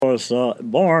was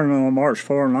born on March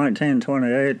 4,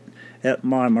 1928, at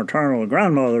my maternal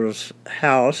grandmother's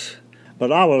house,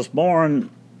 but I was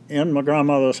born in my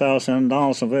grandmother's house in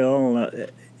Donaldsonville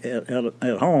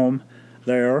at home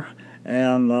there,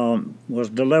 and was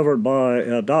delivered by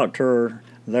a doctor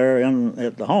there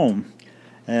at the home.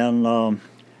 And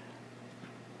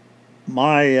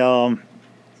my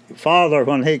father,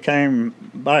 when he came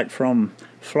back from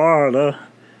Florida,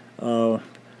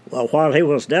 while he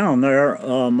was down there,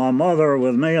 my mother,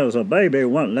 with me as a baby,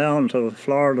 went down to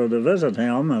Florida to visit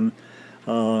him,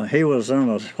 and he was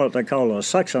in what they call a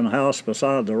section house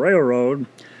beside the railroad,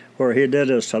 where he did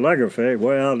his telegraphy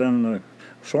way out in the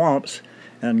swamps.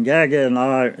 And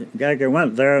Gaggy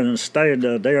went there and stayed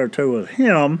a day or two with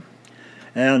him.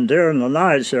 And during the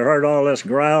night, she heard all this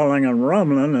growling and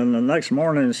rumbling, and the next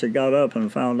morning she got up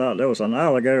and found out there was an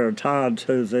alligator tied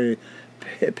to the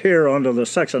pier under the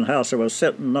section house that was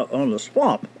sitting on the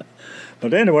swamp.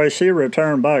 But anyway, she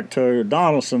returned back to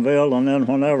Donaldsonville, and then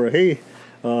whenever he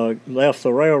left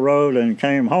the railroad and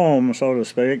came home, so to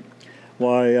speak,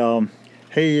 why,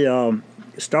 he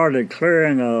started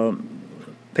clearing a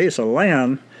piece of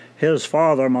land. His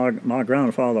father, my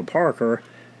grandfather Parker,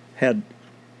 had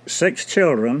 6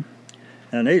 children,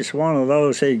 and each one of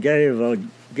those he gave a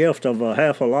gift of a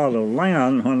half a lot of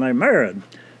land when they married.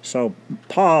 So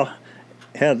Pa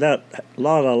had that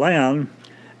lot of land,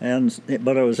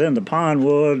 but it was in the pine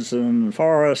woods and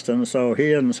forest, and so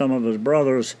he and some of his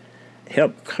brothers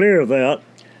helped clear that,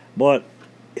 but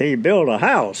he built a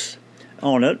house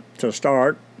on it to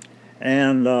start.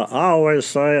 And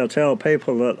I tell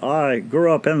people that I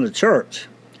grew up in the church,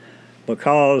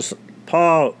 because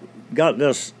Pa got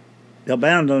this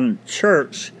abandoned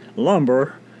church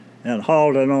lumber and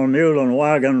hauled it on mule and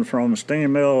wagon from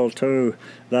Steam Mill to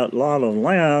that lot of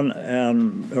land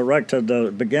and erected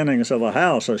the beginnings of a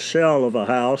house, a shell of a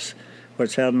house,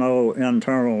 which had no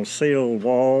internal sealed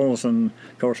walls and,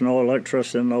 of course, no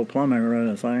electricity, no plumbing or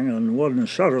anything, and wooden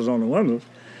shutters on the windows.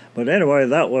 But anyway,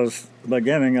 that was the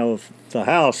beginning of the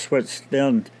house, which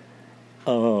then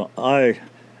I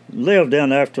lived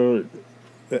in after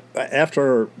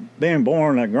being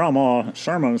born at Grandma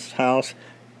Sherman's house.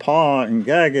 Pa and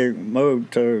Gaggy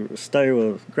moved to stay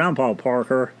with Grandpa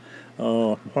Parker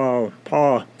while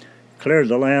Pa cleared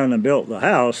the land and built the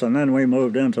house, and then we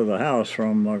moved into the house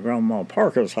from Grandma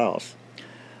Parker's house.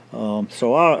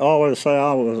 So I always say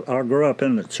I grew up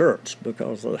in the church,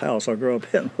 because the house I grew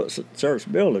up in was a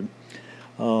church building.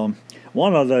 One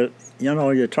of the,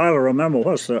 you try to remember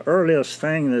what's the earliest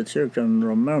thing that you can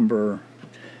remember,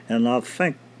 and I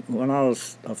think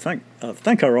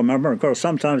I remember. Of course,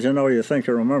 sometimes you think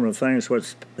you remember things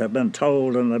which have been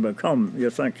told and they become you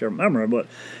think your memory. But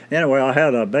anyway, I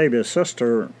had a baby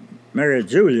sister, Mary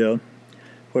Julia,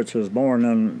 which was born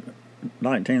in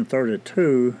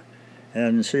 1932.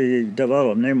 And she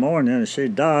developed pneumonia, and she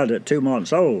died at 2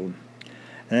 months old.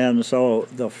 And so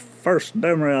the first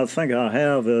memory I think I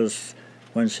have is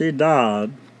when she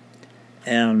died,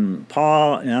 and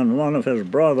Pa and one of his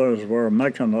brothers were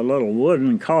making a little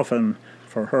wooden coffin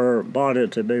for her body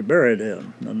to be buried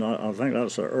in. And I think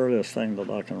that's the earliest thing that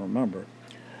I can remember.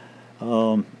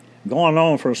 Going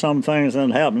on for some things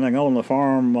and happening on the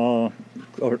farm,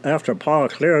 after Pa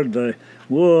cleared the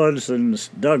woods and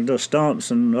dug the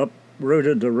stumps and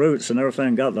uprooted the roots and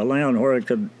everything, got the land where he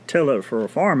could till it for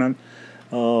farming.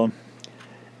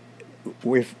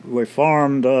 We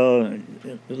farmed,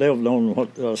 lived on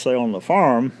on the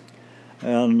farm,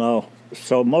 and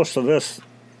so most of this,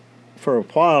 for a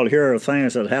while here, are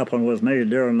things that happened with me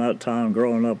during that time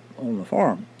growing up on the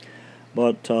farm.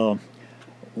 But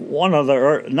one of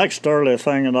the next early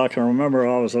thing that I can remember,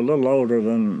 I was a little older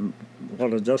than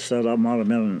what I just said. I might have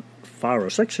been 5 or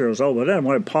 6 years old, but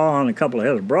anyway, Pa and a couple of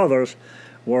his brothers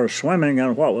were swimming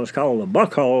in what was called the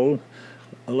Buck Hole,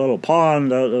 a little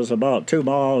pond that was about 2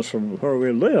 miles from where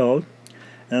we lived,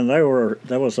 and there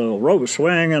was a rope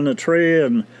swing in the tree,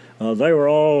 and they were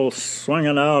all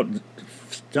swinging out,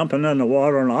 jumping in the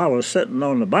water, and I was sitting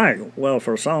on the bank. Well,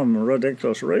 for some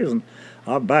ridiculous reason,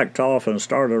 I backed off and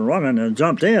started running and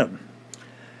jumped in.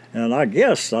 And I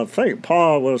think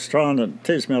Pa was trying to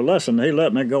teach me a lesson. He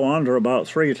let me go under about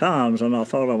 3 times, and I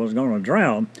thought I was going to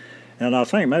drown. And I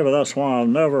think maybe that's why I've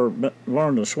never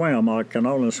learned to swim. I can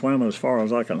only swim as far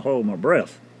as I can hold my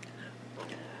breath.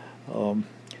 And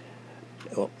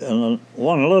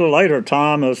one little later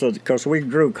time is that because we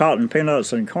grew cotton,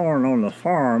 peanuts, and corn on the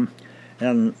farm,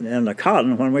 and the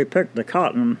cotton, when we picked the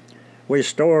cotton, we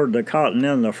stored the cotton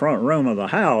in the front room of the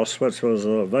house, which was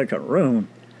a vacant room,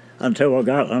 until we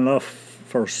got enough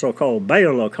for so-called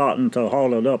bale of cotton to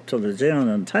haul it up to the gin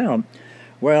in town.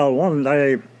 Well, one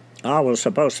day I was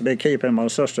supposed to be keeping my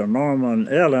sister Norma and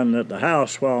Ellen at the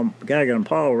house while Gag and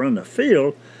Paul were in the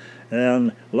field.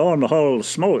 And lo and behold,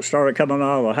 smoke started coming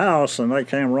out of the house, and they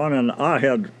came running. I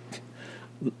had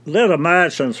lit a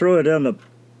match and threw it in the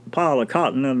pile of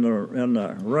cotton in the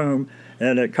room,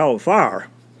 and it caught fire.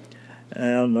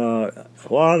 And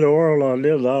why in the world I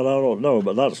did that, I don't know.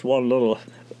 But that's one little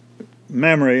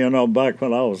memory, back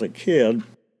when I was a kid.